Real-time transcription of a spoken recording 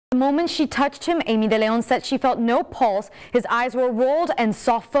The moment she touched him, Amy De Leon said she felt no pulse. His eyes were rolled and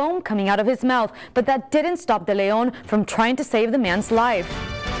saw foam coming out of his mouth, but that didn't stop De Leon from trying to save the man's life.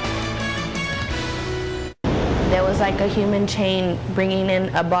 There was like a human chain bringing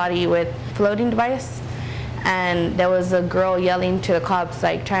in a body with floating device, and there was a girl yelling to the cops,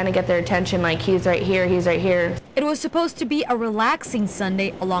 like trying to get their attention, like he's right here, he's right here. It was supposed to be a relaxing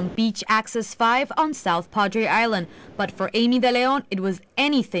Sunday along Beach Access 5 on South Padre Island, but for Amy De Leon, it was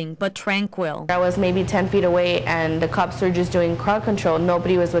anything but tranquil. I was maybe 10 feet away and the cops were just doing crowd control.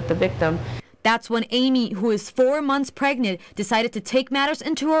 Nobody was with the victim. That's when Amy, who is 4 months pregnant, decided to take matters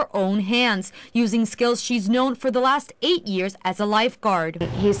into her own hands, using skills she's known for the last 8 years as a lifeguard.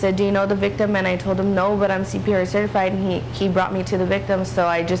 He said, "Do you know the victim?" And I told him no, but I'm CPR certified, and he brought me to the victim. So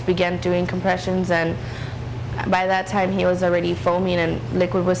I just began doing compressions, and by that time he was already foaming and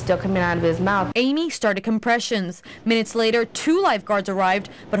liquid was still coming out of his mouth. Amy started compressions. Minutes later, 2 lifeguards arrived,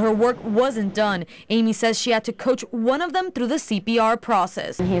 but her work wasn't done. Amy says she had to coach one of them through the CPR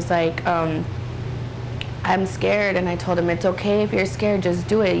process. And he's like, I'm scared, and I told him it's okay if you're scared, just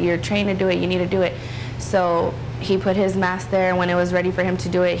do it. You're trained to do it, you need to do it. So he put his mask there, and when it was ready for him to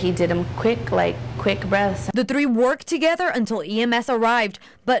do it, he did them quick breaths. The 3 worked together until EMS arrived,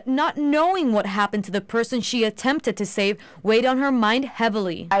 but not knowing what happened to the person she attempted to save weighed on her mind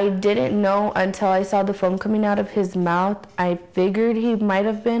heavily. I didn't know until I saw the foam coming out of his mouth. I figured he might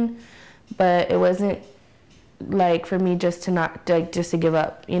have been, but it wasn't like for me just to give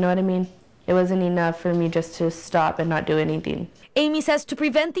up, you know what I mean? It wasn't enough for me just to stop and not do anything. Amy says to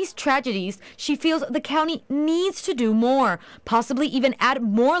prevent these tragedies, she feels the county needs to do more, possibly even add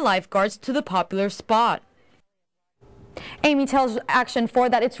more lifeguards to the popular spot. Amy tells Action 4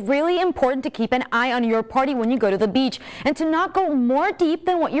 that it's really important to keep an eye on your party when you go to the beach and to not go more deep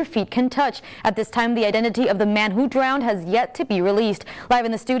than what your feet can touch. At this time, the identity of the man who drowned has yet to be released. Live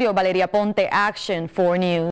in the studio, Valeria Ponte, Action 4 News.